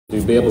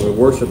to be able to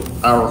worship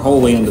our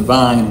holy and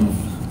divine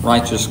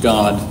righteous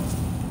God.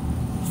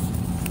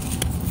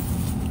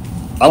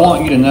 I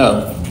want you to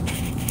know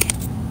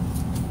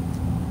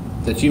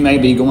that you may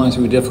be going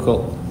through a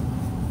difficult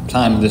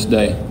time this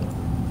day.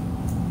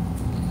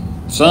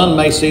 Some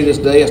may see this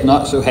day as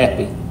not so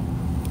happy,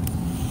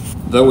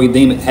 though we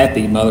deem it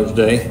happy Mother's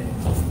Day.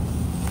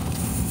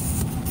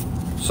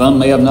 Some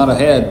may not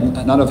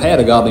have had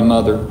a godly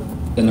mother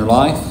in their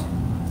life.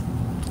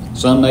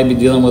 Some may be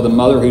dealing with a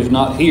mother who's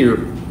not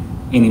here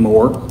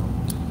anymore.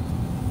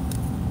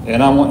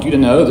 And I want you to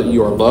know that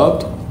you are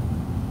loved.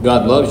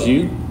 God loves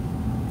you,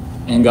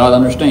 and God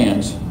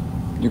understands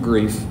your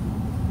grief.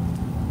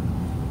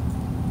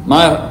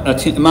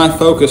 My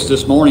focus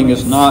this morning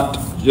is not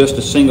just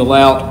to single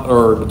out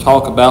or to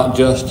talk about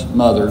just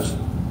mothers.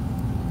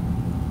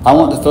 I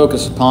want to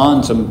focus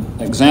upon some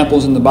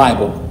examples in the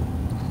Bible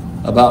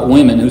about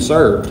women who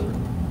served.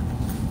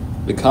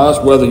 Because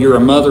whether you're a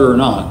mother or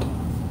not,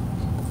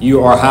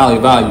 you are highly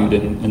valued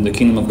in the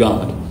kingdom of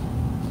God.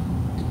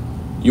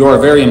 You are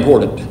very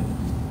important.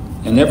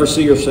 And never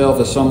see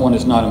yourself as someone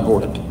who's not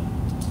important.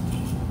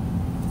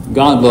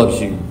 God loves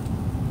you.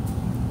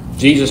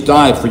 Jesus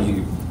died for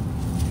you.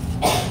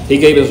 He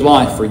gave his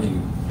life for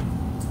you.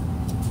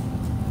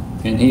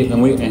 And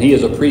he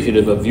is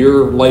appreciative of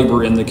your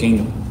labor in the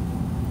kingdom.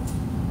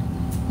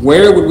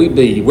 Where would we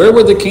be? Where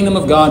would the kingdom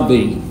of God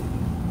be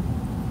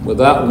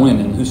without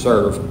women who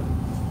serve?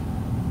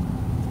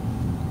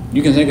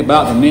 You can think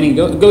about the many,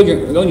 go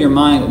in your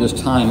mind at this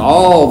time,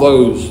 all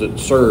those that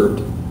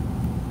served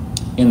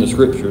in the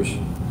scriptures.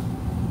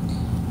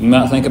 You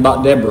might think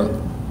about Deborah.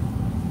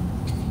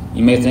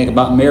 You may think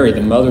about Mary,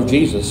 the mother of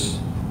Jesus.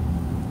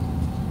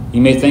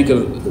 You may think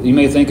of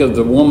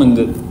the woman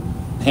that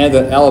had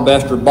that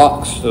alabaster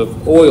box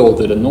of oil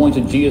that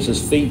anointed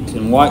Jesus' feet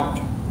and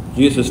wiped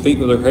Jesus' feet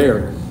with her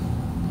hair.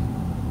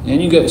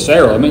 And you get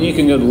Sarah. I mean, you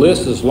can go, the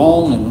list is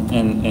long,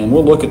 and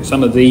we'll look at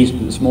some of these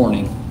this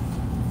morning.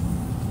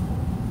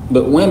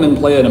 But women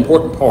play an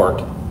important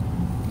part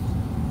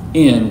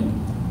in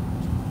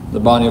the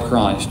body of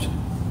Christ.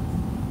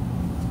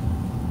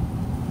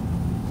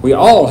 We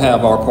all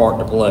have our part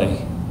to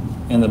play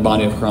in the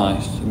body of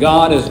Christ.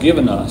 God has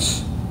given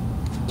us,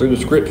 through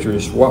the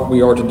scriptures, what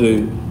we are to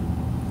do.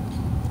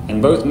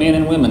 And both men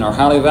and women are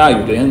highly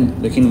valued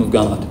in the kingdom of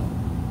God.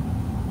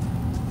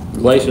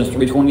 Galatians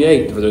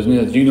 3:28, for there's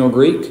neither Jew nor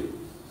Greek,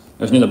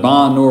 there's neither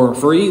bond nor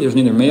free, there's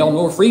neither male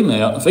nor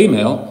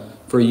female,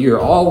 for ye are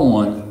all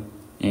one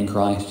in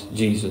Christ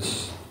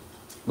Jesus.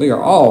 We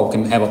are all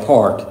can have a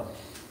part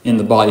in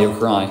the body of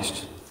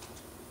Christ.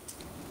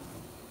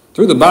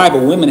 Through the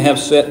Bible, women have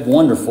set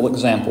wonderful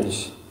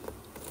examples.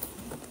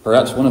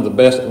 Perhaps one of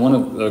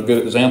a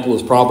good example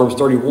is Proverbs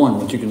 31,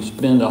 which you can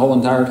spend the whole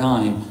entire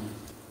time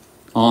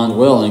on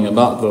dwelling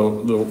about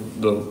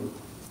the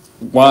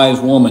wise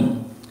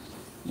woman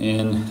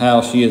and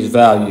how she is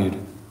valued.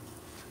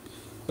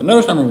 But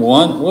notice number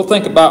one, we'll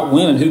think about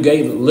women who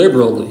gave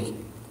liberally.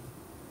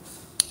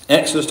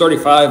 Exodus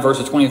 35,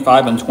 verses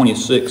 25 and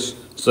 26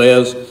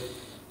 says,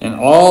 and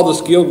all the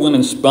skilled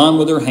women spun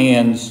with their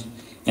hands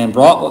and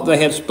brought what they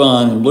had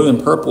spun in blue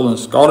and purple and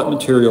scarlet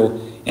material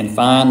and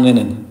fine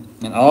linen.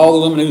 And all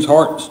the women whose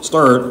hearts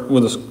stirred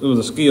with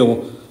a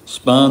skill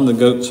spun the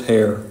goat's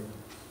hair.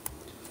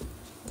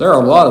 There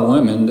are a lot of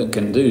women that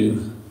can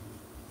do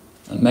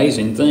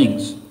amazing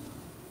things.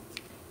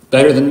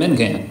 Better than men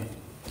can.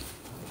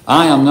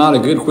 I am not a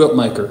good quilt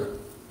maker.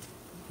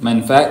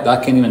 In fact, I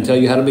can't even tell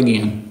you how to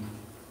begin.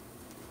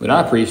 But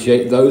I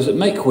appreciate those that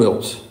make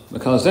quilts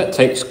because that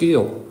takes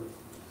skill.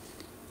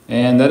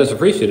 And that is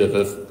appreciative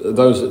of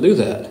those that do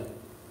that.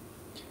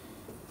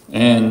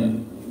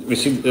 And we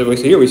see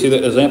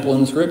the example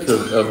in the scripture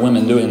of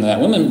women doing that.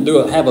 Women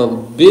have a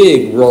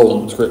big role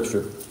in the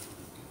scripture,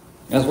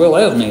 as well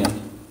as men.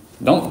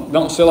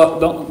 Don't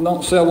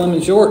sell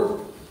women short,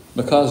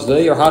 because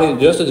they are highly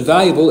just as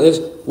valuable as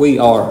we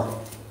are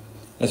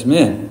as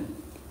men.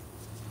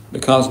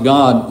 Because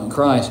God and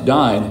Christ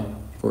died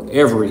for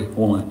every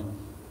woman.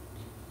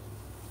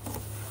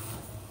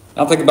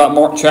 I'll think about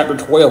Mark chapter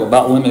 12,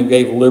 about women who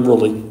gave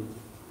liberally.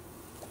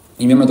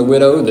 You remember the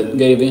widow that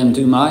gave in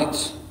 2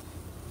 mites?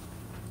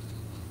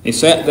 He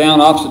sat down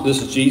opposite,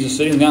 this is Jesus,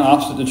 sitting down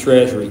opposite the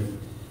treasury,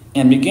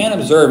 and began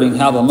observing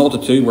how the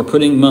multitude were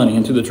putting money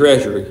into the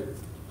treasury.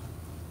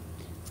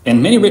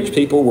 And many rich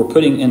people were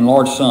putting in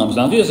large sums.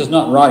 Now, Jesus is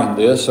not writing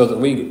this so that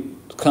we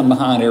come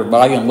behind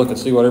everybody and look and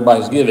see what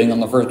everybody's giving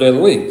on the first day of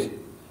the week.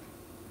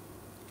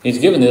 He's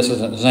given this as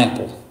an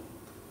example.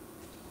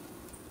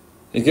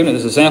 He's given it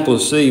as an example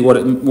to see what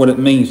it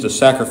means to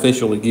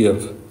sacrificially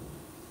give.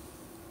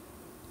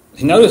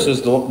 He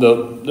notices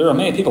there are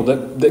many people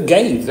that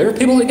gave. There are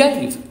people that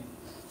gave.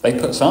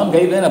 Some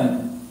gave in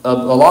a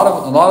lot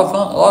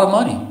of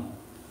money.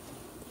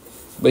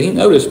 But he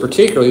noticed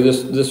particularly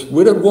this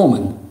widowed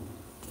woman,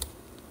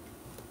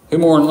 who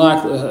more than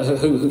likely,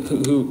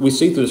 who we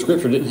see through the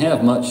scripture didn't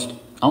have much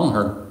on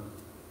her.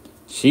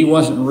 She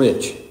wasn't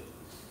rich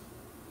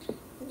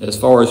as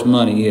far as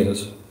money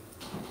is.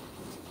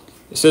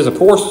 It says, a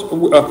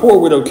poor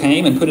widow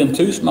came and put in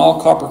 2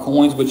 small copper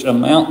coins, which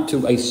amount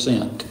to a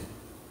cent.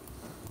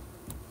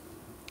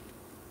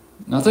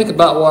 Now think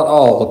about what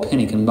all a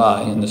penny can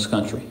buy in this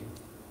country.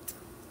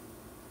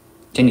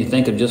 Can you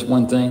think of just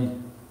one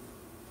thing?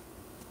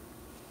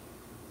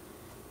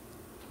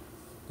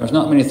 There's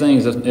not many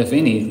things, if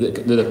any,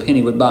 that a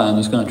penny would buy in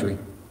this country.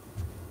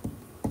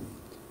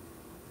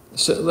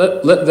 So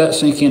let that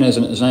sink in as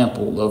an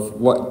example of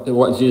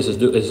what Jesus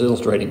is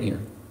illustrating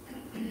here.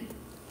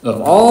 Of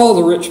all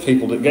the rich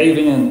people that gave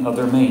in of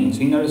their means,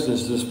 he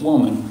notices this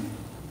woman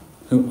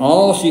who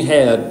all she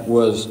had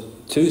was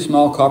 2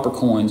 small copper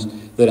coins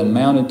that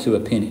amounted to a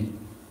penny.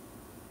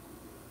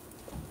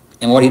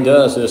 And what he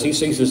does is he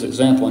sees this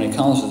example and he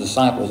calls his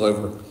disciples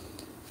over.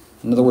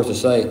 In other words, to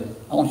say,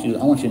 I want you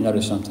to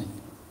notice something.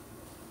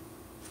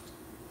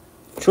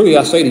 Truly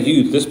I say to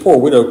you, this poor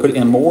widow put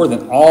in more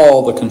than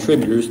all the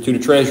contributors to the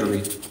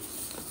treasury,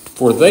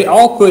 for they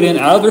all put in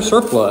out of their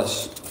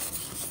surplus.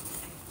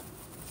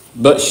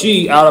 But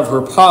she, out of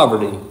her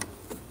poverty,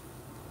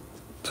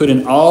 put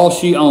in all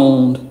she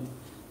owned,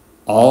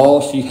 all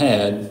she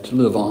had to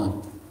live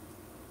on.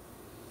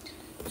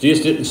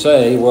 Jesus didn't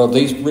say, well,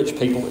 these rich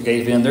people that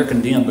gave in, they're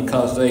condemned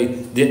because they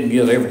didn't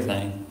give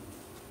everything.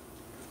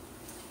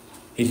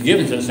 He's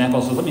given an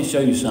example, so let me show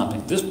you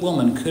something. This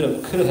woman could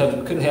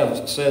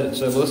have said,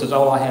 well, this is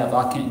all I have,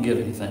 I can't give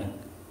anything.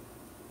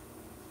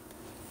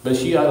 But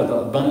she, out of the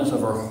abundance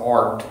of her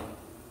heart,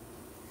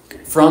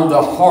 from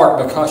the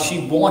heart, because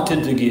she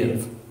wanted to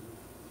give,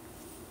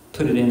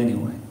 put it in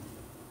anyway.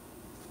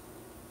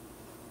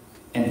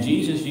 And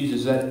Jesus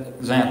uses that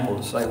example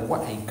to say,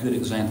 what a good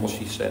example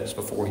she sets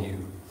before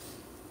you.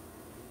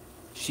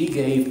 She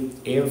gave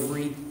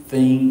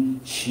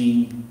everything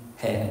she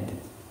had.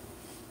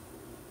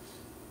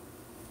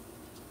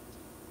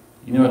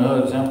 You know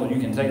another example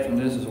you can take from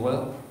this as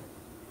well?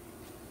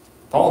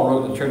 Paul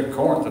wrote to the church at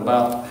Corinth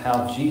about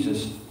how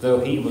Jesus, though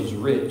he was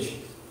rich,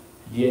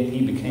 yet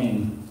he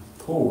became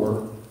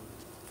poor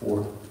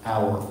for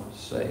our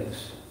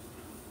sakes.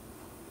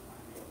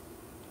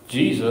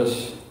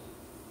 Jesus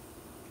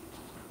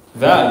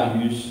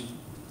values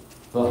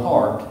the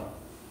heart.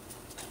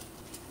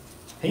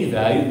 He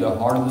valued the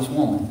heart of this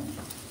woman.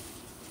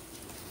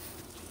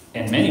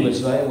 And many would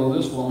say, well,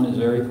 this woman is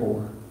very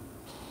poor.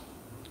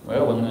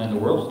 Well, in the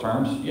world's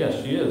terms,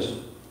 yes, she is.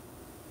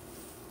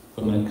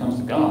 But when it comes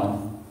to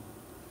God,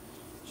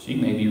 she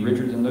may be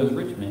richer than those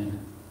rich men.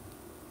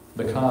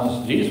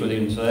 Because Jesus would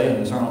even say in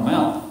the Sermon on the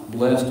Mount,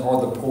 blessed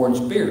are the poor in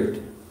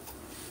spirit,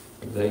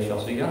 for they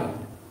shall see God.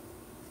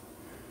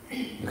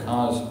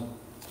 Because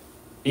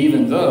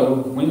even though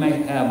we may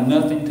have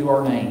nothing to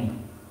our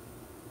name,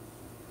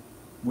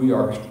 we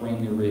are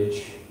extremely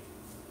rich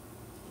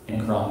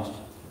in Christ.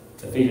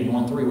 Ephesians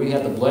 1:3, we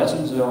have the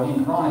blessings that are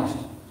in Christ.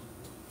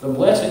 The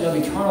blessing of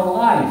eternal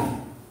life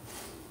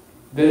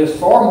that is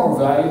far more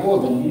valuable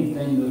than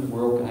anything this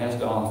world has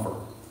to offer.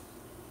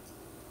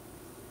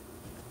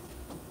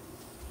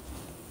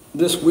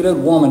 This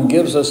widowed woman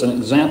gives us an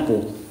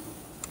example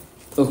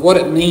of what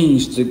it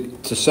means to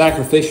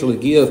sacrificially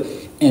give,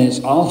 and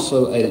it's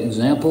also an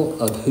example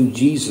of who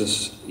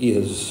Jesus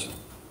is.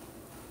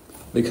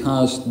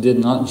 Because did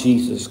not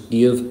Jesus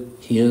give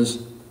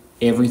his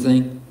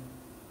everything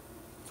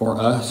for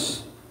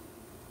us,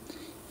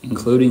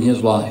 including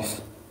his life?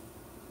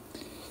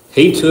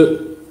 He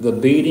took the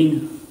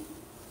beating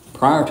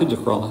prior to the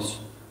cross.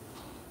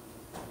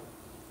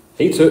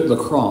 He took the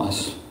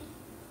cross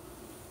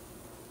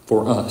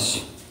for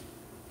us.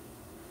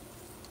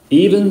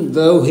 Even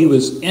though he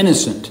was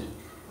innocent,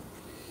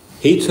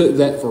 he took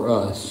that for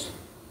us.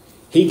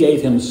 He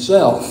gave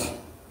himself.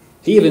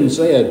 He even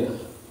said,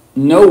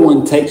 no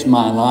one takes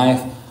my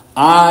life.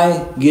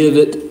 I give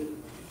it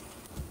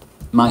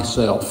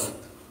myself.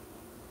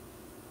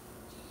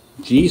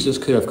 Jesus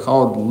could have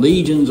called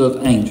legions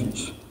of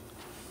angels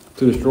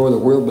to destroy the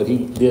world, but he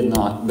did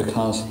not,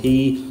 because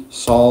he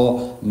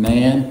saw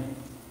man.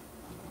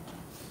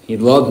 He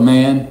loved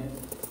man.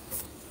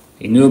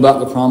 He knew about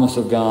the promise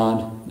of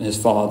God,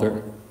 his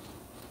Father,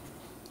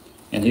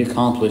 and he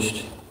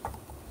accomplished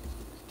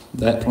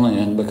that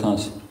plan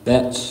because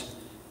that's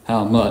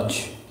how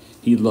much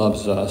he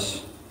loves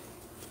us,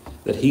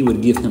 that he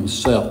would give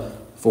himself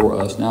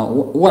for us. Now,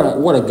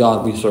 what a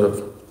God we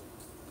serve.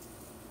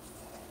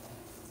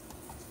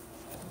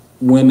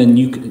 Women,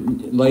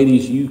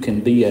 ladies, you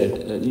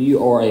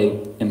are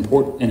an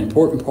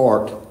important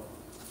part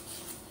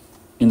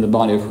in the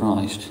body of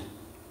Christ.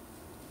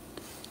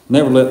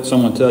 Never let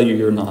someone tell you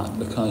you're not,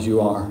 because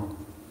you are.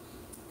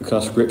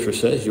 Because Scripture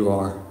says you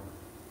are.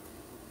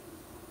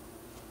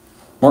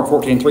 Mark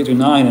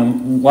 14:3-9,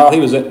 and while he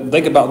was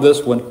think about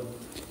this one,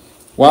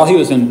 while he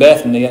was in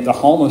Bethany at the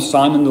home of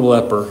Simon the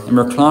leper and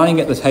reclining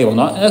at the table.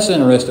 Now, that's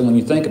interesting when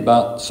you think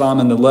about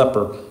Simon the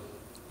leper.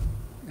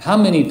 How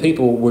many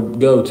people would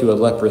go to a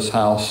leper's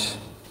house,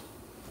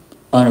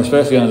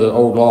 especially under the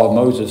old law of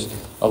Moses?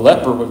 A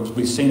leper would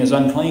be seen as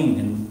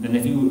unclean, and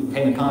if you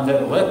came in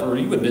contact with a leper,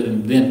 you would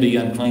then be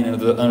unclean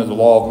under the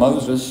law of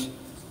Moses.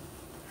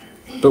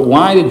 But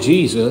why did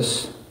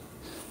Jesus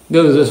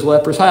go to this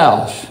leper's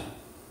house?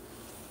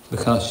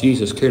 Because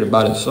Jesus cared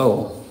about his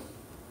soul.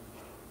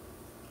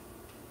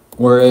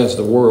 Whereas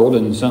the world,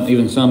 and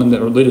even some in the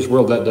religious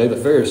world that day, the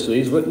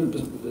Pharisees, wouldn't,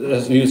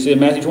 as you see in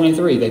Matthew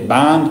 23, they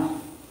bind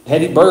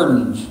heavy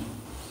burdens.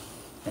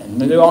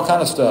 And they do all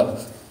kind of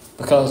stuff.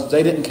 Because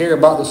they didn't care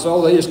about the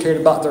soul, they just cared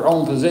about their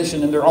own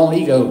position and their own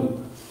ego.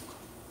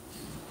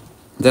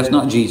 That's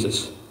not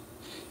Jesus.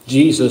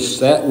 Jesus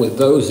sat with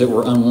those that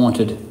were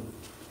unwanted.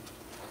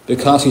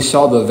 Because he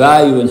saw the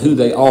value in who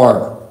they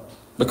are.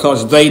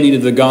 Because they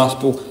needed the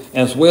gospel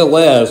as well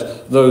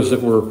as those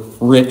that were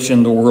rich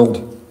in the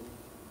world.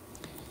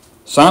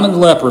 Simon the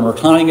leper,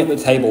 reclining at the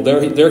table,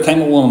 there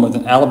came a woman with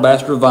an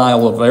alabaster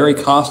vial of very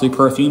costly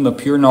perfume of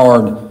pure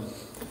nard.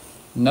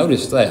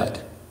 Notice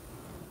that.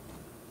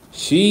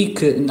 She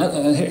could,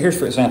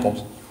 here's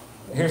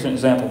an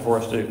example for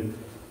us too.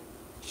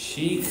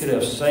 She could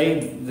have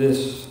saved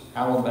this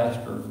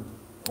alabaster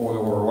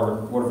oil or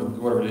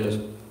whatever it is,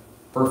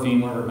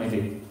 perfume, whatever it may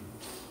be.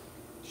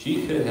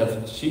 She could have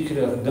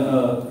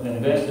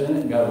invested in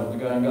it and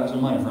got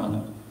some money from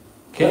it.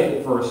 Kept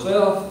it for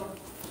herself.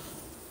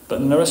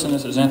 But notice in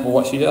this example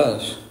what she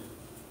does.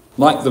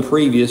 Like the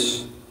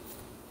previous,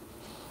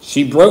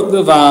 she broke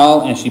the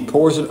vial and she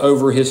pours it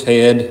over his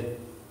head.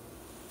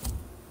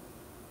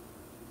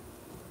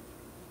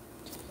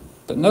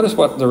 But notice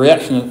what the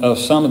reaction of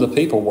some of the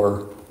people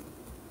were.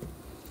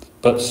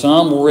 But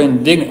some were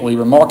indignantly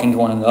remarking to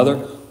one another,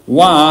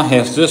 "Why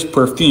has this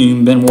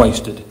perfume been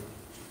wasted?"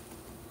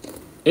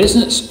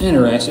 Isn't it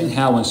interesting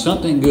how when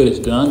something good is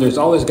done, there's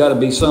always got to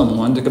be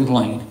someone to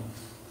complain?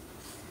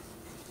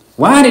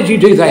 Why did you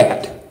do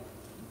that?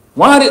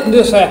 Why didn't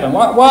this happen?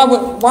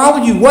 Why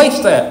would you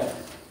waste that?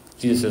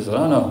 Jesus says, I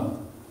don't know.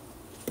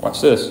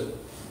 Watch this.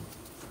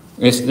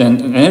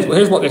 And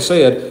here's what they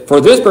said.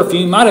 For this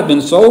perfume might have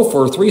been sold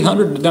for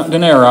 300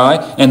 denarii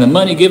and the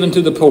money given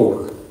to the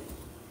poor.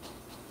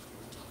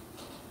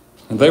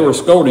 And they were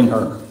scolding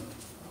her.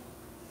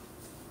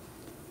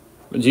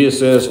 But Jesus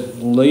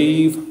says,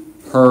 leave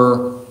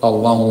her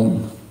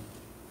alone.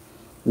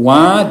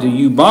 Why do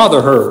you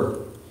bother her?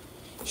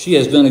 She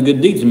has done a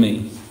good deed to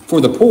me. For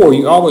the poor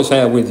you always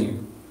have with you.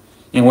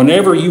 And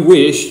whenever you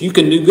wish, you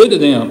can do good to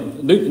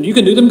them. You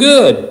can do them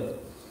good.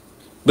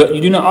 But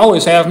you do not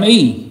always have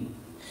me.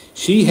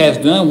 She has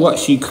done what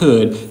she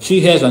could.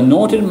 She has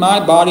anointed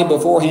my body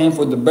beforehand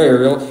for the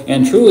burial.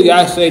 And truly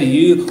I say to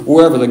you,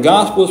 wherever the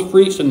gospel is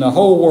preached in the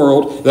whole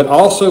world, that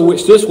also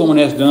which this woman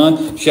has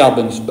done shall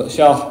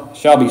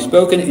be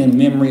spoken in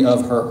memory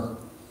of her.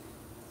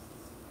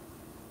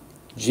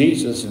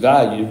 Jesus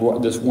valued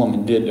what this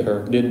woman did to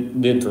her,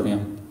 did for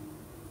him.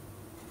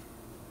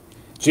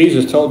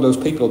 Jesus told those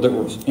people that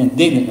were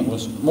indignant and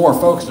was more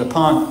focused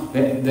upon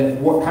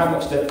how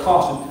much that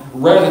cost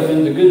rather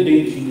than the good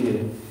deed she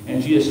did.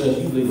 And Jesus says,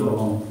 you leave her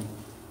alone.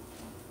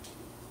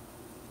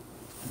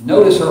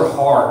 Notice her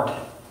heart.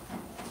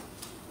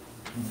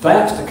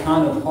 That's the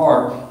kind of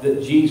heart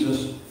that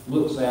Jesus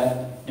looks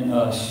at in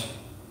us.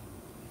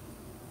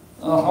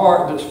 A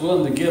heart that's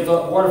willing to give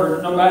up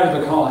whatever, no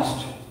matter the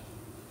cost.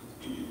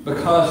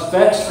 Because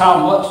that's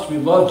how much we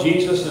love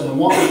Jesus and we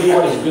want to do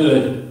what is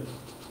good.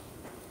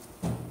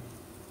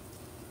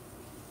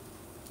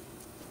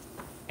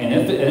 And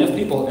if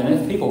people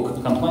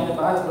complain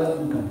about it, let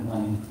them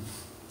complain.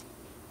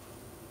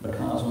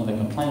 Because when they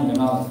complain, they're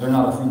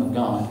not a friend of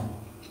God.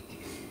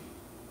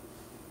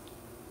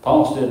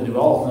 Paul said, do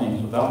all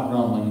things without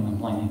grumbling and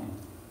complaining.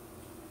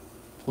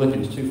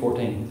 Philippians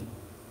 2:14.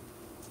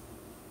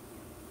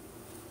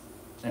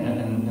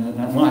 And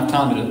I don't have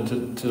time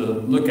to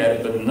look at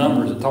it, but in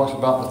Numbers it talks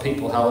about the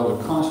people, how they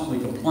would constantly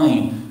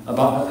complain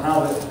about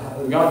how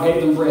God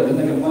gave them bread, then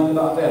they complained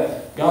about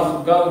that.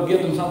 God would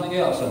give them something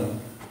else, and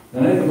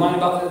then they complain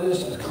about that.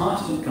 This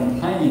constant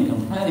complaining,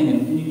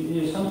 and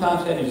you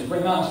sometimes have to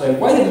spring out and say,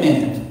 wait a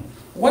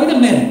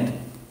minute.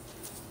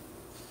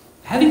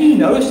 Haven't you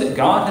noticed that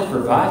God has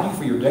provided you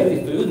for your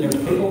daily food, and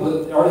there's people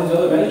that are these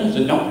other nations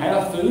that don't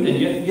have food, and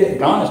yet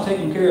God is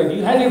taking care of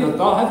you? Have you ever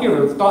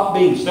thought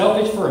being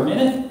selfish for a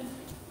minute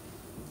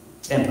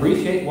and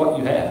appreciate what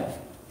you have?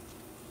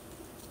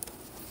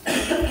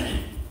 Have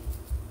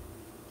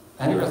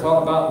you ever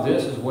thought about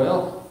this as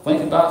well?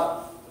 Think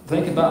about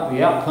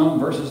the outcome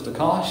versus the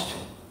cost.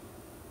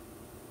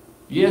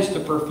 Yes, the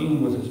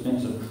perfume was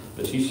expensive,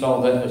 but she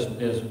saw that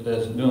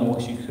as doing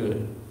what she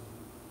could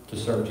to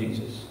serve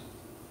Jesus.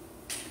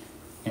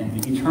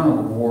 And the eternal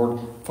reward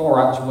far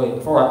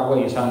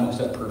outweighs how much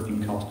that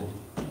perfume costed.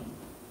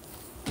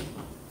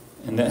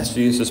 And that's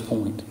Jesus'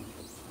 point.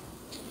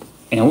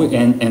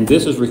 And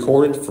this is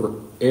recorded for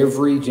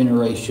every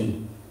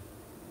generation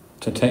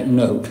to take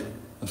note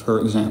of her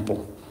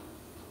example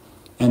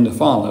and to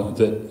follow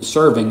that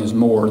serving is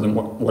more than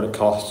what it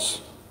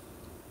costs.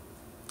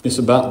 It's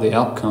about the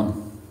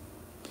outcome.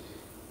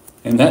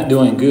 And that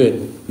doing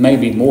good may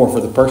be more for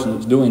the person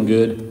that's doing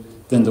good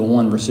than the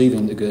one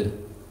receiving the good.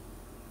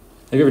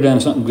 Have you ever done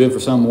something good for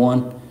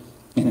someone,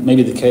 and it may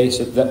be the case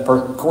that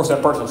of course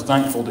that person is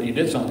thankful that you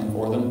did something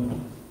for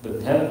them,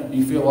 but do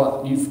you feel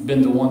like you've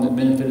been the one that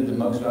benefited the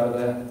most out of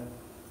that?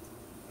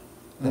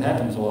 That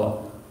happens a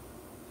lot.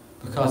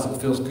 Because it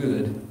feels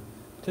good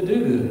to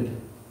do good.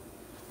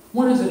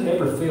 When does it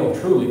ever feel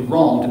truly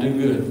wrong to do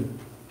good?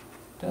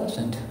 It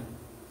doesn't.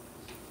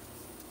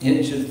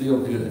 It should feel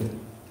good.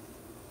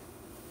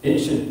 It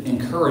should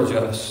encourage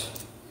us.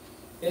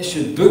 It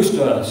should boost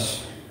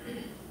us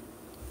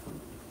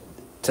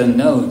to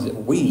know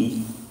that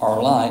we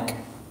are like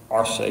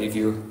our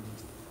Savior.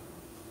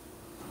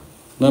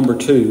 Number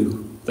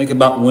 2, think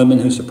about women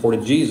who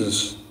supported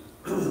Jesus.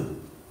 Think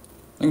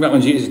about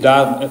when Jesus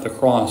died at the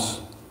cross.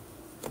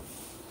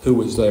 Who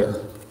was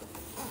there?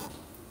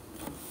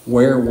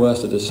 Where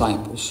was the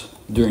disciples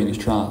during his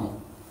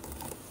trial?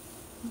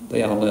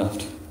 They all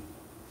left.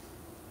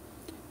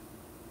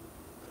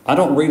 I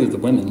don't read of the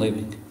women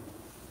leaving.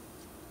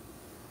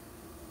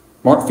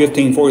 Mark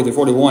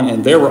 15:40-41,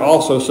 and there were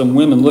also some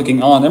women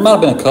looking on. There might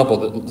have been a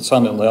couple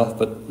some that left,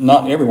 but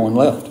not everyone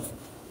left.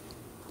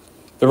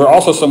 There were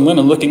also some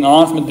women looking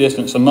on from a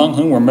distance, among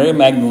whom were Mary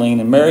Magdalene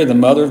and Mary the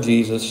mother of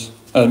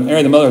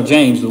Mary the mother of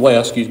James the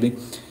Less,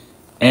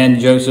 and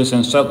Joseph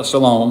and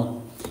Salome,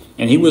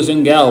 and he was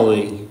in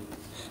Galilee.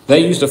 They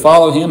used to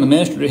follow him and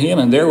minister to him,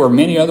 and there were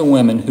many other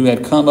women who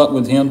had come up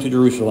with him to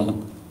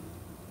Jerusalem.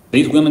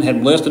 These women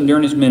had blessed him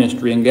during his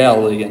ministry in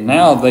Galilee, and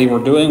now they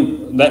were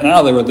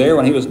there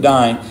when he was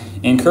dying,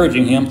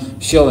 encouraging him,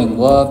 showing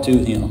love to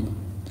him.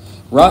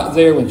 Right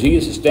there when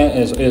Jesus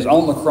is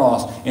on the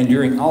cross,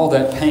 enduring all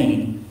that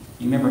pain,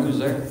 you remember who's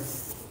there?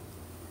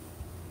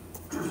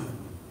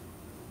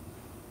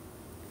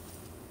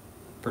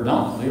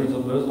 Predominantly,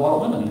 there was a lot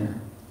of women there.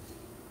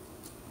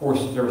 Of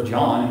course, there was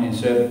John, and he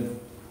said,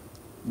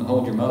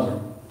 "Behold your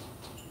mother.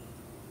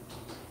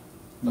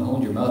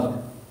 Behold your mother."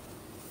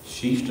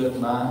 She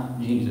stood by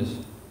Jesus,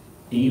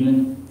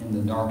 even in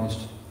the darkest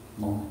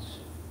moments.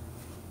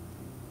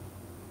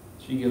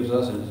 She gives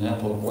us an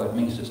example of what it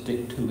means to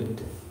stick to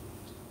it.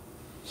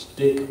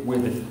 Stick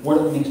with it. What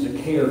it means to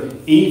care,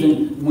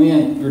 even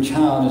when your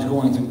child is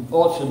going through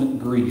ultimate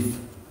grief.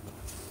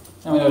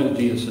 Now we know that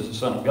Jesus is the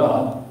Son of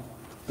God,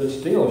 but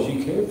still,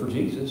 she cared for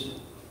Jesus.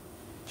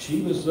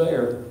 She was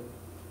there.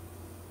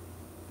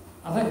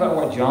 I think about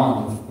what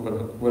John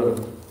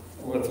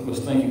was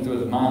thinking through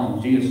his mind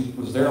when Jesus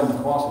was there on the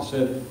cross and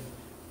said,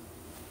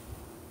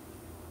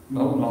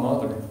 "Behold my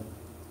mother.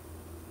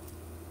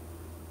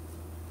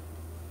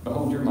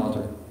 Behold your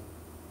mother."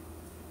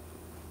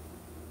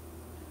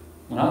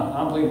 When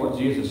I believe what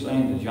Jesus is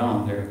saying to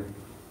John there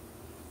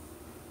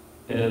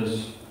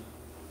is,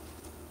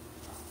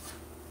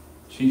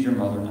 she's your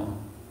mother now.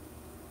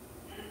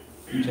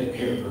 You take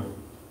care of her.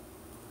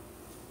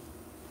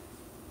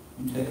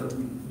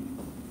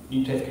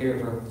 You take care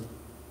of her.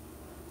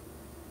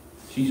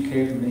 She's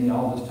cared for me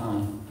all this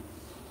time.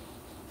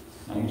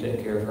 Now you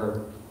take care of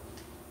her.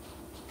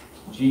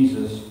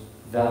 Jesus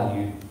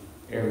valued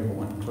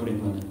everyone,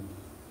 including women.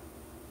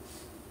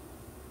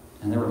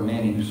 And there were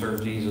many who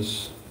served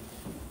Jesus.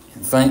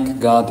 And thank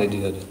God they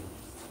did.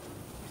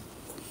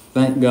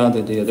 Thank God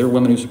they did. There were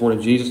women who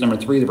supported Jesus. Number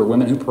 3, there were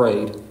women who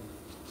prayed.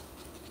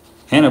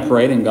 Hannah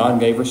prayed, and God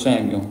gave her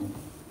Samuel.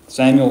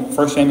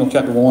 1 Samuel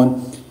chapter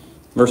 1,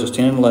 verses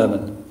 10 and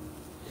 11.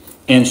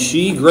 And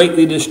she,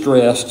 greatly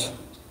distressed,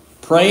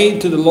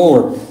 prayed to the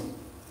Lord.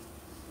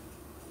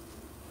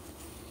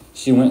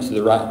 She went to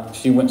the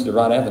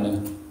right avenue.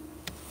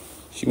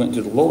 She went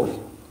to the Lord.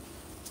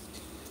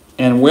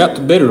 And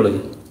wept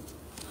bitterly.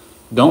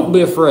 Don't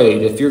be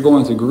afraid if you're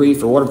going through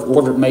grief or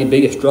whatever it may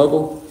be, a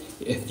struggle.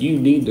 If you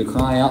need to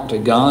cry out to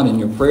God in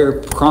your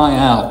prayer, cry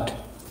out.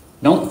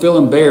 Don't feel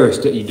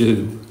embarrassed that you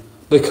do,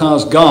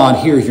 because God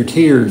hears your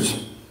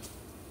tears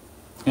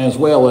as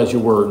well as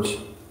your words.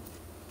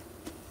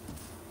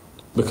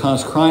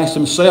 Because Christ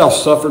himself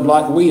suffered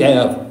like we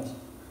have.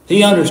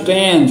 He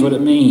understands what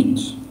it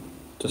means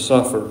to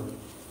suffer.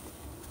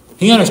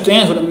 He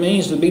understands what it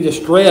means to be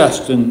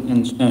distressed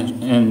and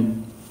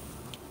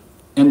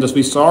to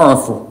be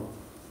sorrowful.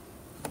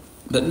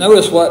 But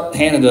notice what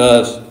Hannah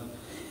does.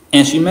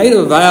 And she made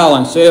a vow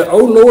and said, "O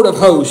Lord of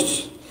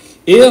hosts,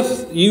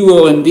 if you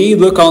will indeed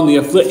look on the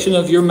affliction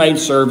of your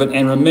maidservant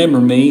and remember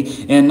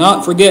me, and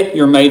not forget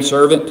your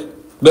maidservant,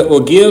 but will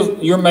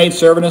give your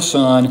maidservant a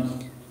son,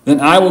 then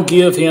I will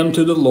give him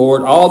to the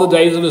Lord all the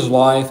days of his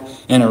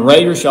life, and a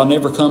razor shall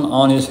never come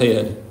on his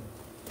head."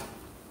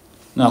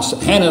 Now,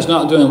 Hannah's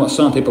not doing what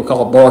some people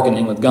call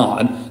bargaining with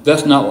God.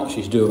 That's not what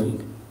she's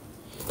doing.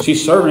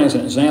 She's serving as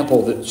an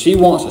example that she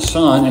wants a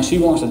son, and she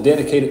wants to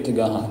dedicate it to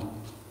God.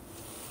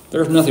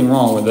 There's nothing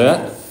wrong with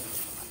that.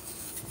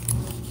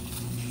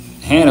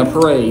 Hannah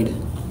prayed.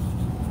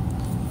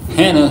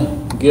 Hannah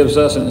gives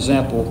us an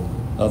example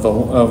of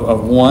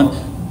one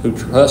who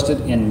trusted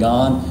in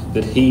God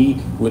that he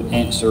would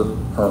answer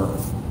her.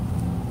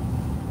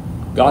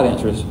 God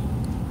answers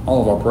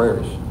all of our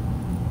prayers.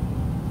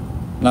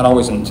 Not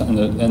always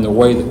in the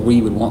way that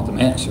we would want them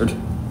answered.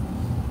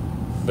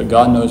 But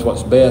God knows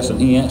what's best, and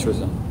he answers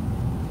them.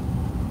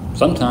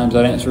 Sometimes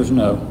that answer is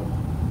no,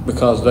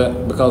 because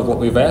what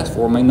we've asked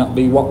for may not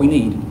be what we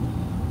need.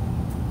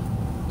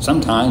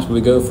 Sometimes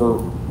we go for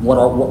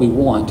what we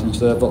want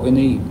instead of what we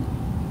need.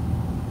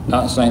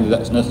 Not saying that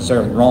that's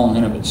necessarily wrong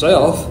in of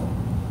itself,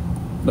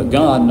 but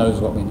God knows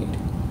what we need.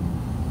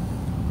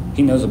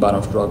 He knows about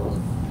our struggle.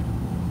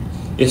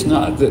 It's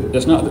not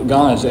that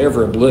God is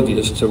ever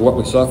oblivious to what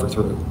we suffer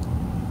through.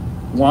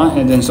 Why?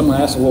 And then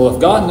someone asks, well, if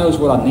God knows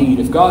what I need,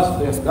 if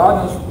God knows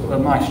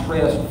my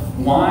stress,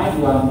 why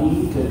do I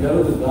need to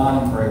go to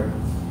God in prayer?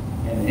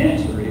 And the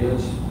answer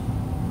is,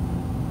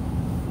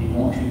 He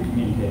wants you to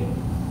communicate.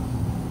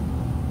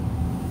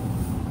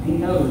 He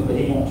knows, but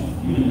He wants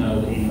you to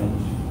know that He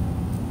knows.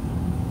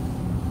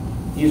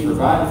 He has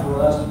provided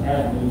for us an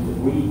avenue that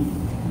we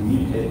can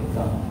communicate with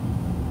God.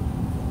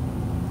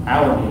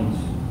 Our needs,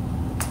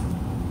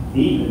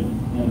 even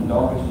in the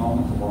darkest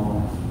moments of our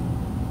life.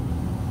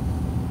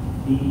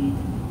 He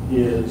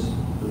is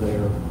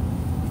there.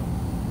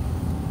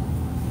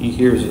 He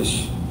hears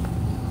us.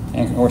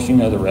 And of course, you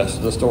know the rest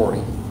of the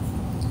story.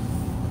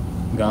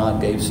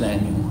 God gave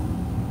Samuel.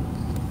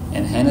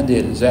 And Hannah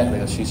did exactly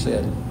as she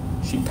said.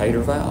 She paid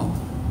her vow.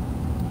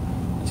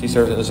 She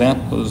serves as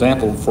an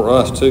example for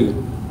us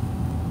too.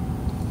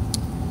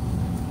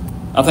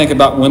 I think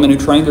about women who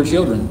train their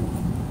children.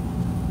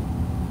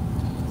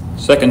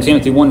 2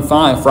 Timothy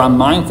 1:5, for I'm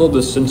mindful of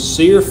the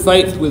sincere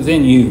faith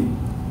within you.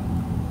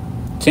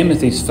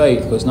 Timothy's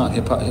faith was not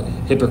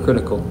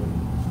hypocritical.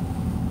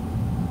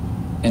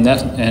 And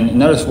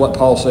notice what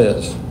Paul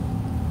says.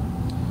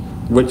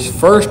 Which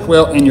first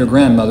dwelt in your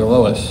grandmother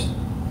Lois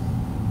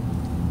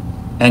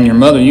and your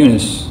mother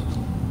Eunice,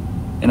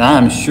 and I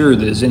am sure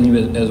that is in you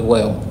as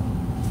well.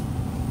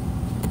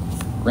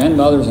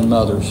 Grandmothers and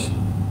mothers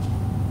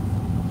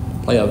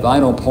play a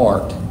vital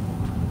part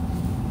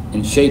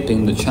in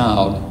shaping the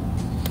child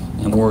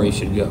and where he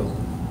should go.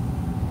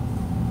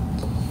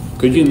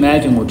 Could you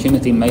imagine where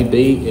Timothy may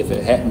be if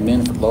it hadn't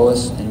been for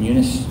Lois and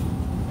Eunice?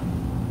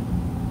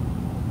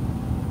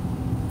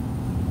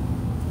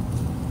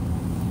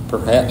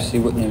 Perhaps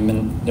there wouldn't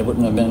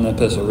have been an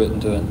epistle written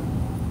to him.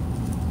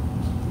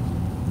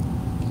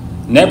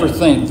 Never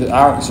think that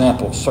our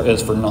example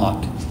is for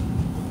naught.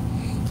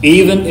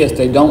 Even if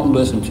they don't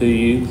listen to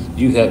you,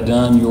 you have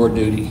done your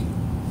duty.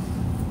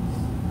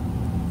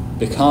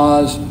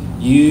 Because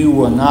you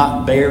will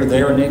not bear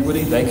their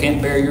iniquity. They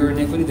can't bear your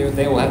iniquity.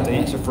 They will have to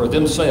answer for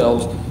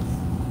themselves.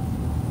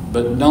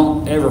 But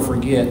don't ever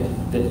forget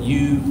that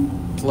you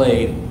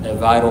played a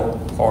vital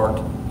part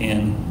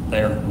in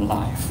their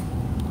life,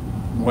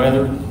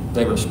 whether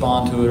they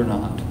respond to it or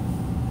not.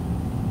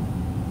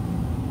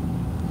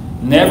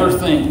 Never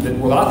think that,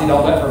 well, I did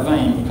all that for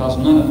vain, because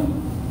none of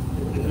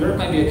it. There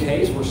may be a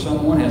case where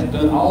someone has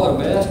done all their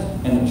best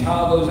and the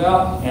child goes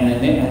out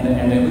and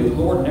they leave the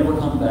Lord and never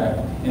come back.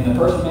 And the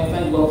person may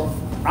think, well,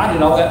 I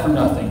did all that for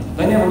nothing.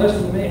 They never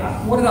listened to me.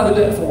 What did I do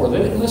that for? They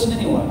didn't listen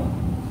anyway.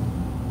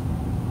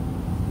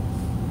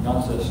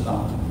 God says,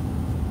 stop.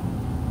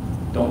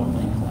 Don't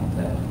think like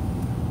that.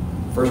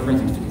 1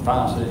 Corinthians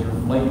 55 says your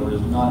labor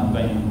is not in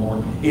vain,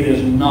 Lord. It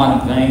is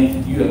not in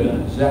vain. You have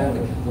done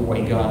exactly the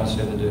way God has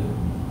said to do.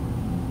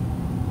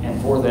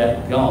 And for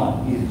that,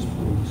 God is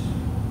pleased.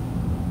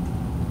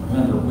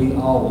 Remember, we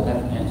all will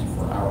have to answer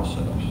for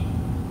ourselves.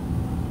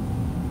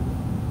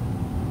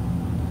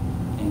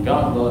 And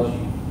God loves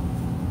you.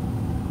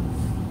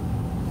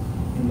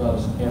 He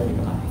loves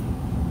everybody.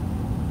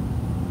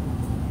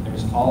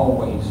 There's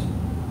always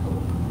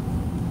hope.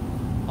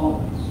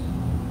 Always.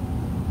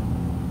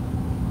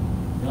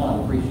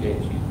 God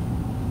appreciates you.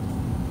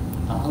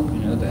 I hope you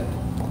know that.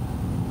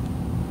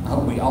 I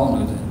hope we all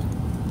know that.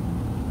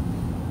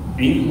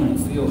 Even when it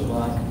feels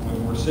like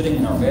when we're sitting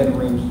in our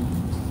bedrooms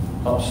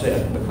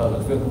upset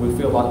because we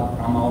feel like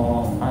I'm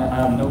all alone. I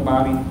have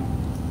nobody.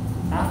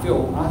 I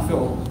feel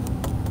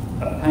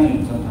a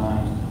pain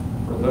sometimes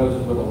for those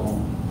who live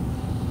alone.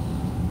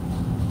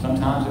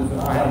 Sometimes if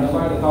I have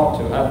nobody to talk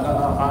to,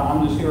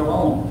 I'm just here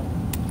alone.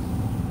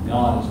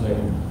 God is there.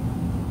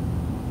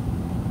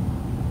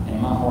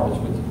 And my heart is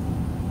with you.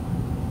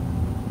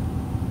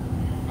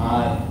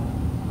 I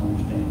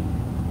understand.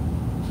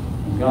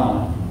 And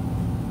God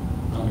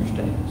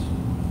understands.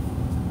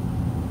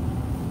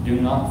 Do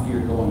not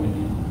fear going to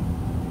Him,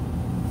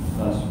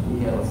 because we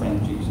have a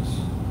friend, Jesus.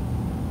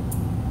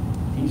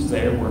 He's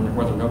there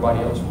whether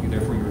nobody else will be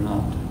there for you or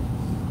not.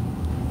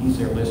 He's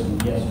there listening.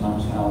 Yes, my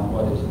child,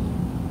 what is it?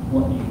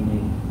 What do you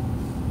need?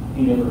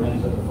 He never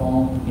hangs up the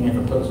phone. He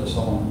never puts us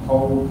on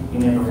hold. He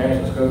never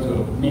has us go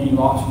to a menu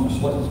option and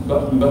select this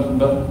button.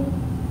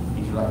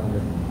 He's right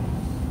there.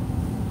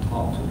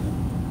 Talk to Him.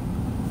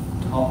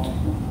 Talk to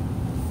Him.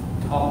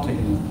 Talk to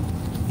Him.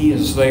 He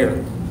is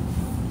there.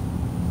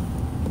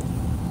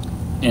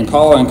 And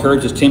Paul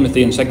encourages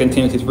Timothy in 2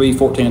 Timothy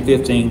 3:14 and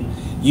 15,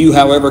 you,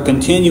 however,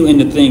 continue in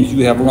the things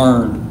you have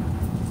learned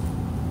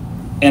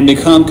and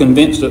become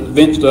convinced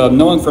of,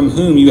 knowing from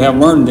whom you have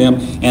learned them,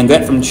 and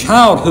that from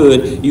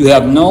childhood you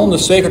have known the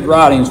sacred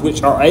writings,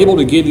 which are able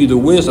to give you the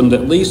wisdom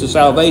that leads to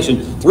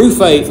salvation through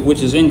faith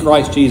which is in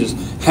Christ Jesus.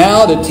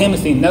 How did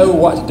Timothy know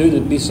what to do to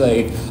be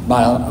saved?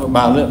 By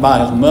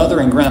his mother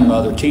and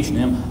grandmother teaching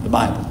him the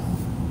Bible.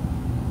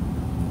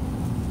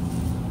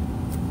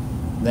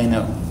 They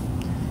know.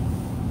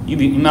 You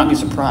might be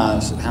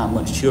surprised at how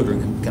much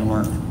children can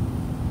learn.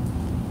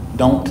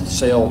 Don't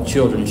sell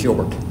children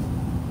short.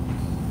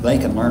 They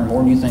can learn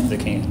more than you think they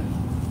can.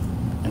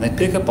 And they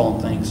pick up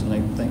on things and they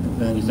think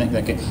than you think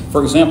they can.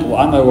 For example,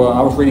 I know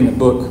I was reading a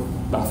book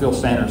by Phil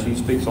Sanders. He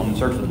speaks on the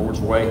Search of the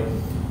Lord's Way.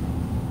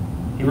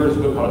 He wrote this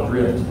book called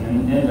Drift,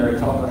 and in there he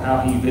talked about how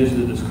he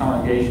visited this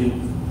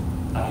congregation.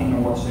 I can't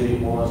remember what city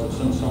it was.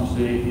 It was some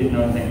city. He didn't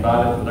know anything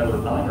about it, but they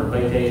were, I think, they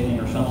were vacationing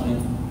or something.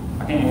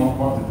 I can't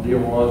remember what the deal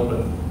was,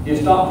 but he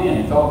stopped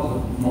in. He talked to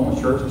the normal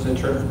church. It said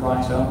Church of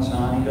Christ out in the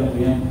sign. He goes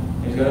in.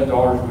 He's got his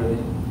daughters with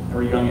him. They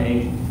were young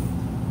age.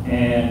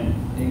 And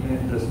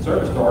the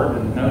service started,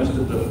 and noticed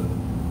that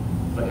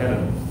they had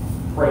a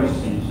praise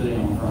team sitting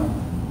on the front.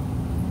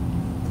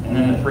 And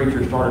then the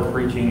preacher started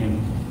preaching,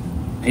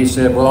 and he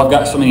said, well, I've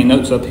got so many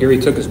notes up here. He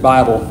took his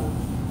Bible,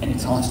 and he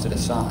tossed it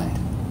aside.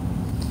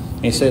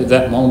 And he said at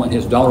that moment,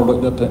 his daughter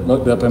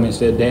looked up at him and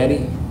said,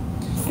 Daddy,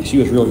 and she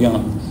was real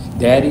young,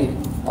 Daddy,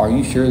 are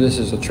you sure this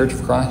is a Church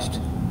of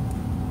Christ?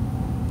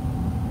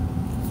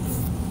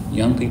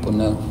 Young people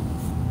know.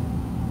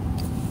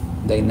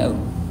 They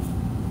know.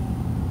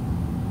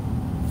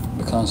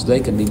 Because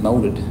they can be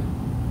molded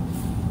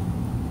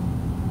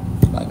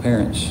by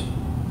parents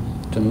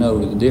to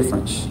know the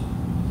difference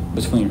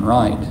between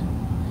right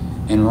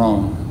and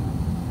wrong.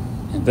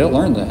 And they'll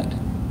learn that.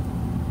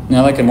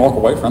 Now they can walk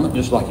away from it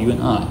just like you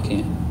and I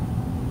can.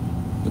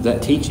 But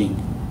that teaching,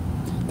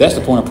 that's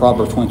the point of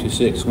Proverbs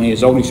 22:6. When he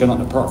is old, he shall not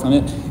depart from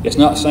it. It's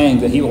not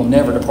saying that he will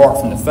never depart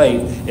from the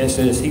faith. It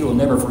says he will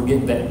never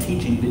forget that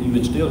teaching that you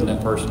instilled in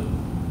that person.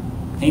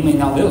 He may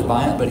not live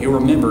by it, but he'll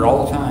remember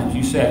all the times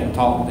you sat and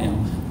talked with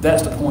him.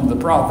 That's the point of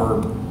the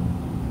proverb.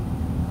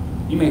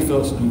 You may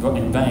feel it's in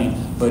vain,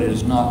 but it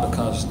is not,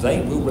 because they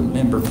will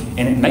remember. And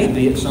it may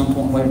be at some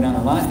point later down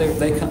their life,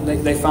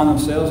 they find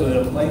themselves at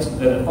a place,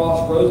 at a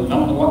crossroads, and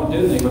don't know what to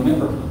do. And they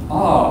remember, I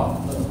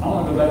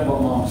want to go back to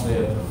what Mom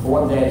said, or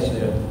what Dad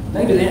said.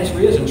 Maybe the answer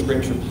is in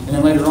Scripture, and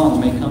then later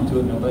on they may come to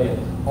it and obey it.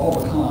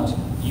 All because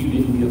you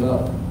didn't give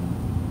up.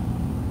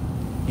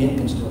 It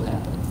can still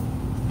happen.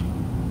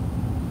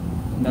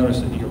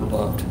 Notice that you're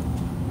loved.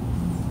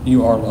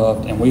 You are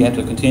loved, and we have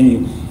to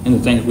continue in the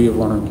things we have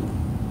learned.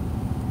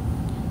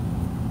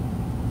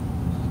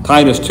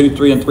 Titus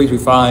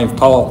 2:3-5,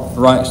 Paul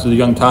writes to the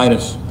young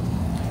Titus,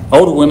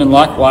 older women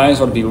likewise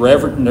are to be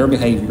reverent in their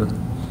behavior,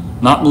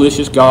 not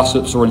malicious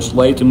gossips or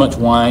enslaved to much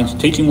wine,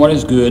 teaching what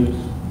is good,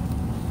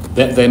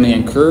 that they may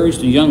encourage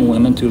the young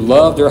women to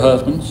love their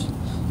husbands,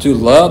 to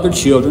love their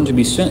children, to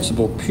be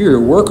sensible, pure,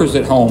 workers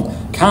at home,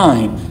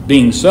 kind,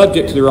 being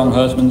subject to their own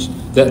husbands,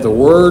 that the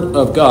word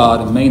of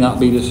God may not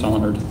be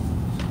dishonored.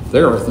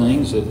 There are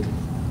things that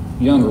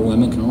younger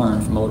women can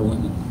learn from older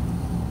women.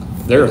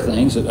 There are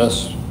things that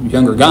us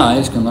younger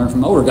guys can learn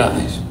from older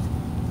guys,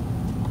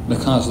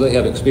 because they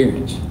have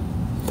experience.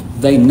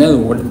 They know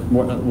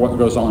what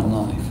goes on in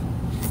life.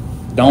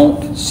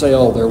 Don't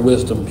sell their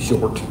wisdom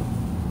short.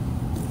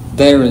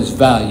 There is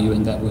value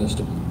in that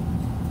wisdom.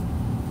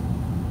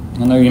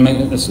 I know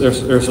there's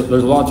a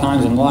lot of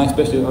times in life,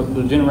 especially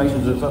the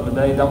generations that's up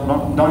today,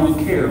 don't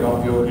even care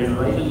about the older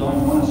generations. Don't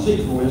even want to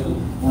seek for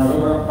wisdom. Want to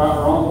go about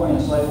the wrong way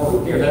and say, well,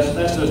 who cares?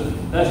 That's just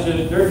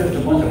they're just a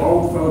bunch of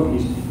old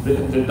fogies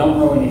that don't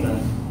know anything.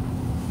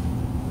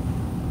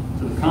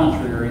 To the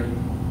contrary,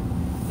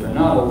 they're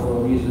not old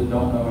fogies that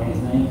don't know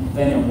anything.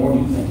 They know more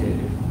than you think they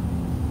do,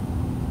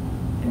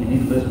 and you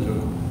need to listen to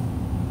them.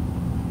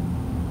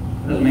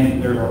 It doesn't mean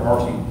that there are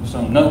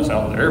some nuts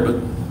out there,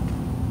 but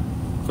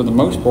for the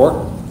most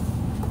part,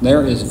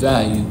 there is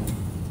value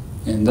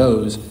in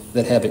those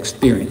that have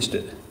experienced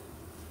it.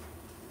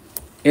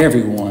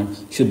 Everyone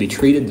should be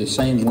treated the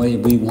same way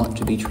we want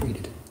to be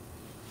treated,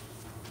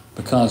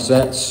 because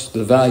that's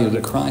the value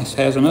that Christ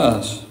has in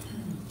us.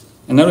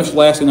 And notice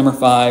lastly, number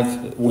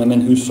 5,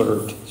 women who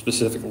served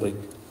specifically.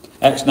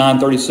 Acts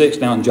 9:36,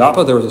 now in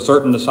Joppa there was a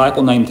certain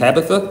disciple named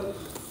Tabitha,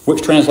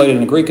 which translated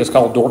in Greek is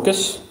called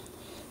Dorcas.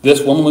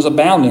 This woman was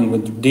abounding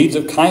with deeds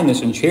of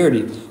kindness and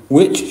charity,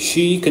 which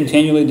she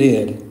continually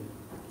did.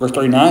 Verse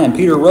 39, and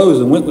Peter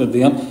rose and went with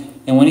them,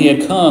 and when he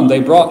had come,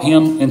 they brought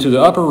him into the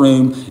upper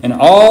room, and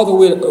all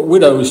the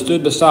widows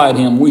stood beside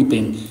him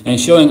weeping, and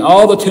showing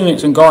all the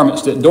tunics and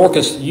garments that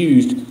Dorcas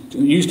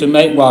used to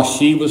make while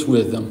she was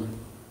with them.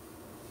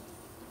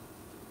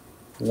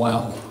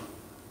 Wow.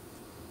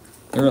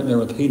 They're up there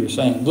with Peter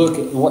saying, look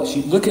at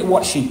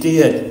what she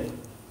did.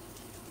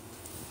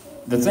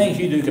 The things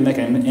you do can make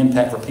an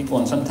impact for people,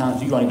 and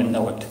sometimes you don't even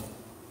know it.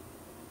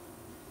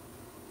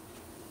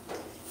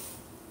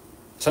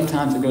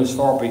 Sometimes it goes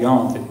far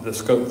beyond the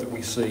scope that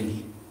we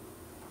see.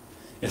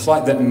 It's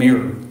like that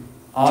mirror.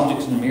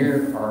 Objects in the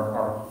mirror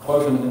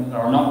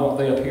are not what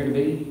they appear to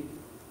be.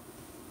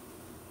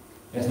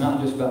 It's not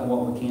just about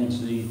what we can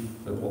see,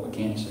 but what we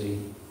can't see.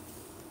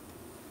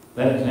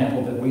 That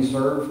example that we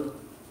serve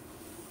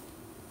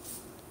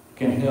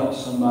can help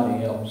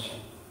somebody else.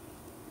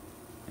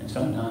 And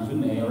sometimes we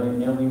may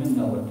never even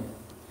know it,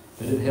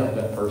 that it helped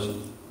that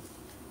person.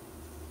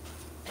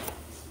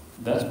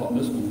 That's what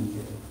this woman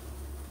did.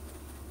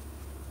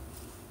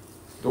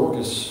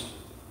 Dorcas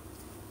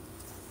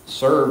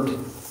served.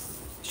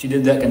 She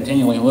did that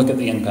continually, and look at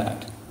the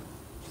impact.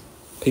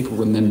 people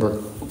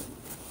remember.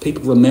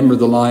 People remember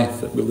the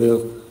life that we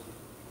live.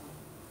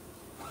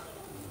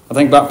 I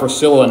think about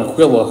Priscilla and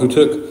Aquila, who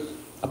took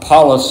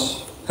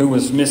Apollos, who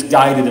was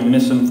misguided and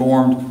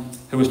misinformed,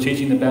 who was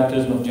teaching the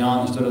baptism of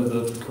John instead of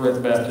the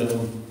correct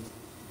baptism.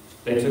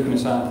 They took him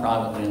aside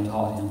privately and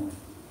taught him.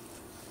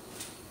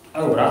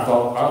 Oh, but I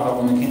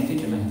thought women can't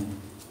teach a man.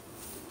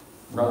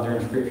 Right there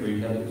in Scripture,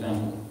 you have the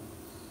example.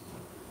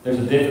 There's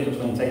a difference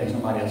between taking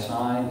somebody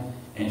aside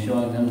and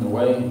showing them the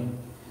way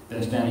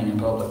than standing in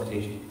public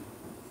teaching.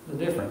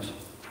 The difference.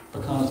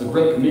 Because the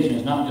Great Commission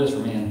is not just for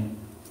men.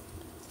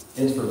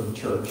 It's for the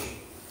church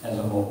as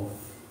a whole.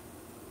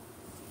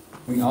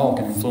 We all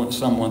can influence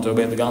someone to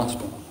obey the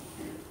gospel.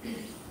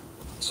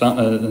 It's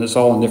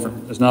all in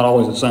different. It's not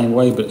always the same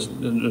way, but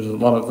there's a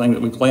lot of things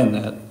that we play in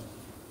that.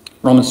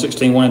 Romans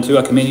 16, 1 and 2,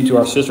 I commend you to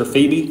our sister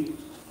Phoebe,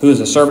 who is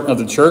a servant of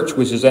the church,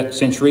 which is at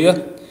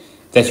Centuria,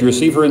 that you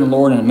receive her in the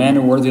Lord in a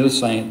manner worthy of the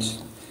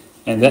saints,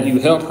 and that you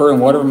help her in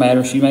whatever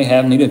matter she may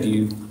have need of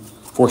you.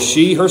 For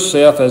she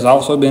herself has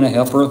also been a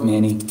helper of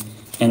many,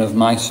 and of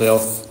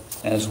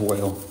myself as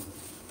well.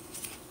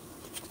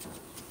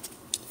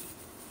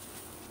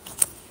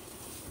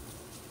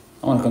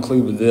 I want to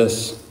conclude with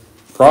this.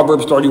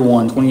 Proverbs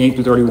 31, 28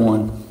 through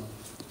 31.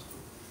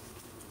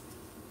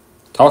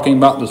 Talking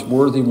about this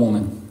worthy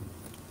woman.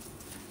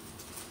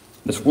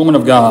 This woman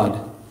of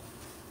God.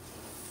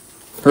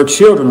 Her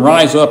children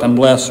rise up and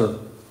bless her.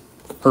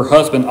 Her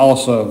husband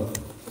also.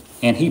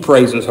 And he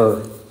praises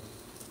her.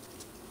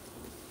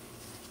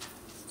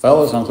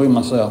 Fellas, including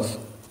myself.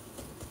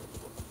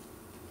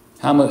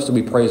 How much do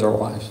we praise our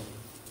wives?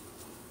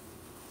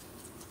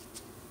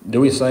 Do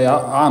we say,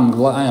 I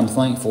am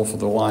thankful for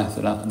the wife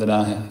that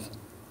I have?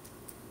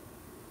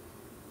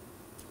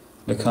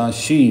 Because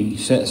she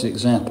sets the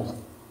example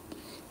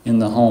in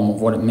the home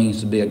of what it means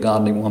to be a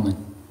godly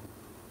woman.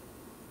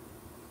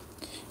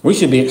 We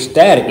should be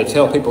ecstatic to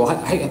tell people,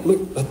 hey,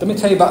 look, let me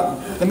tell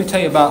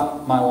you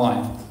about my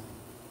wife.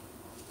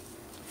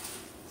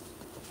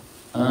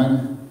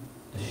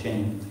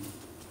 Unashamed.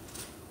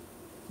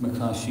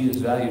 Because she is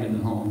valued in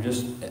the home,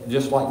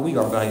 just like we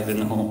are valued in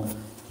the home.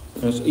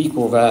 There's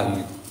equal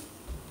value.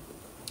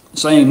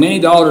 Saying, many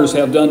daughters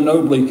have done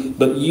nobly,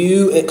 but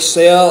you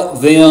excel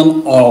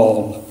them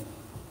all.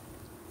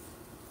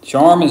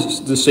 Charm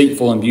is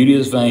deceitful and beauty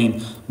is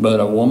vain,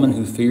 but a woman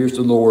who fears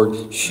the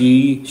Lord,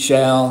 she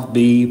shall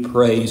be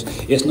praised.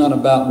 It's not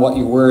about what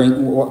you're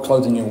wearing, what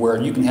clothing you're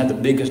wearing. You can have the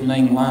biggest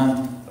name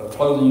line of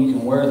clothing you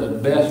can wear, the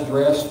best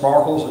dress,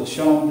 sparkles that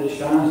shines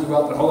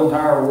throughout the whole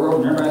entire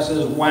world, and everybody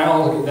says,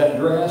 wow, look at that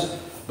dress.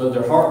 But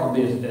their heart can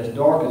be as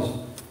dark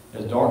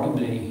can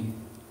be.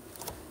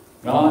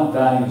 God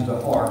values the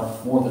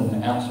heart more than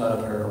the outside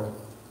apparel.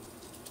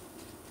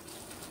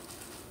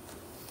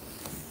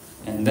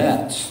 And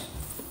that's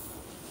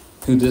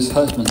who this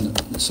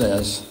husband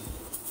says.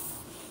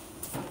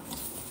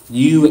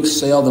 You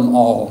excel them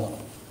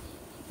all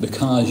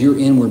because your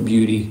inward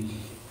beauty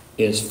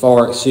is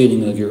far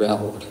exceeding of your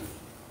outward.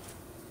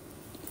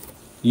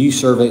 You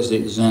serve as the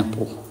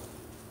example.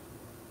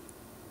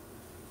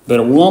 But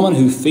a woman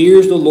who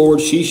fears the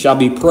Lord, she shall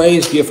be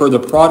praised. Give her the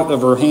product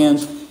of her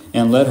hands,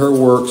 and let her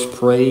works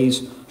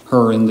praise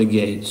her in the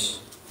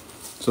gates.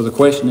 So the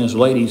question is,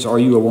 ladies, are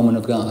you a woman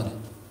of God?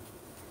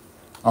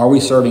 Are we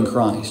serving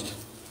Christ?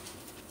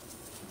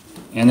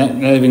 And that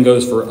even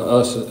goes for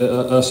us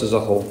as a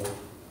whole.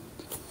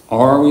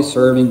 Are we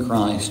serving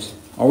Christ?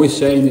 Are we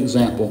setting the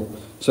example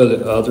so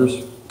that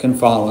others can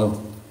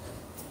follow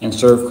and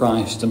serve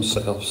Christ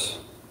themselves?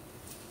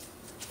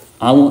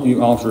 I want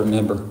you all to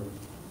remember,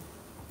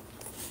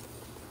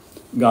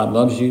 God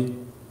loves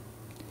you.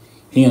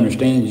 He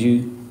understands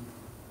you.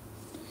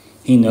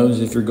 He knows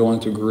if you're going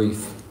through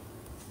grief.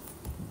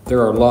 There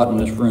are a lot in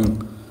this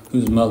room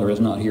whose mother is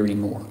not here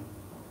anymore.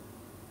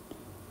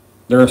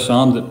 There are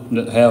some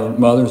that have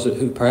mothers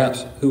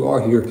who are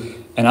here,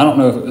 and I don't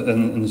know if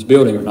in this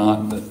building or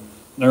not, but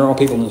there are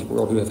people in this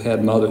world who have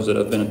had mothers that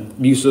have been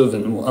abusive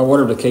and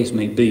whatever the case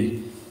may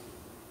be.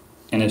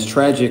 And as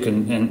tragic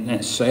and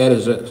as sad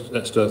as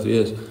that stuff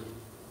is,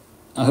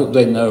 I hope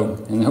they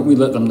know, and I hope we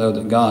let them know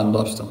that God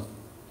loves them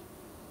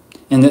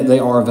and that they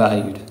are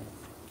valued.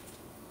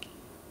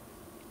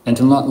 And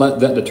to not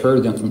let that deter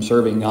them from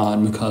serving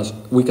God, because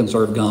we can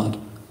serve God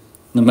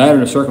no matter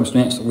the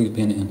circumstance that we've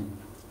been in.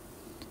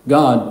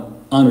 God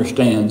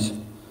understands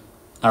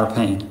our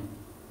pain,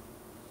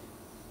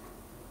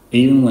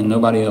 even when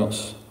nobody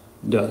else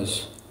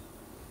does.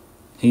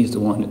 He's the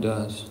one that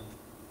does.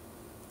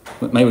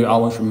 But may we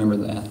always remember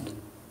that.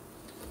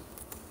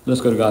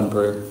 Let's go to God in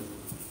prayer.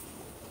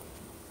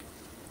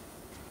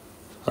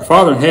 Our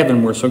Father in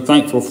heaven, we're so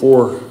thankful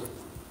for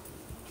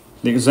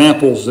the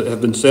examples that have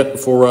been set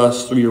before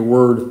us through your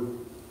word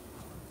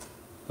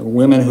of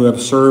women who have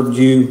served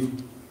you,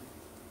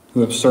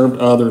 who have served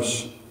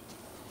others,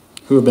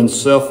 who have been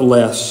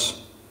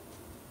selfless,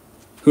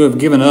 who have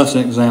given us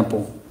an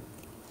example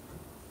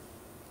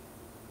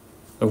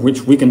of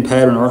which we can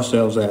pattern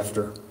ourselves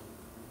after.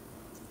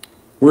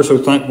 We're so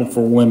thankful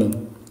for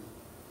women,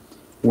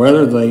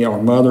 whether they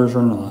are mothers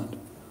or not.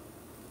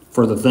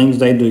 for the things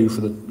they do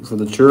for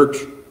the church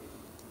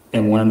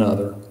and one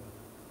another.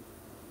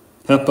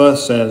 Help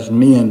us as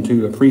men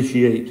to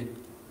appreciate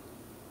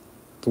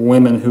the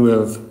women who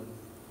have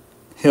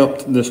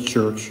helped this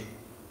church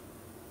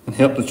and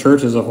helped the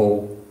church as a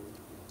whole,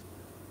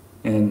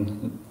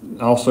 and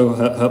also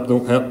help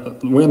the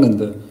women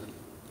to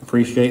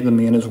appreciate the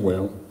men as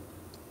well.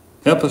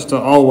 Help us to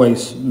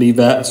always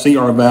see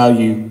our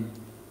value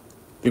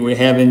that we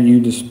have in you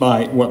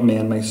despite what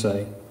man may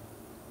say.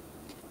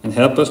 And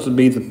help us to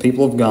be the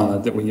people of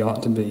God that we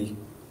ought to be.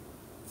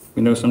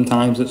 We know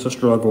sometimes it's a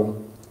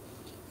struggle,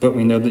 but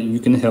we know that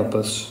you can help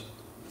us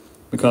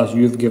because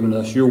you have given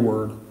us your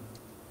word.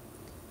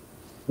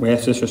 We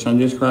ask this in your Son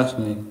Jesus Christ's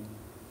name.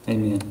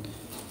 Amen.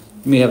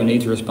 You may have a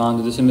need to respond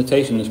to this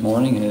invitation this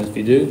morning, and if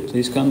you do,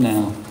 please come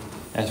now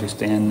as we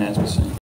stand and as we sing.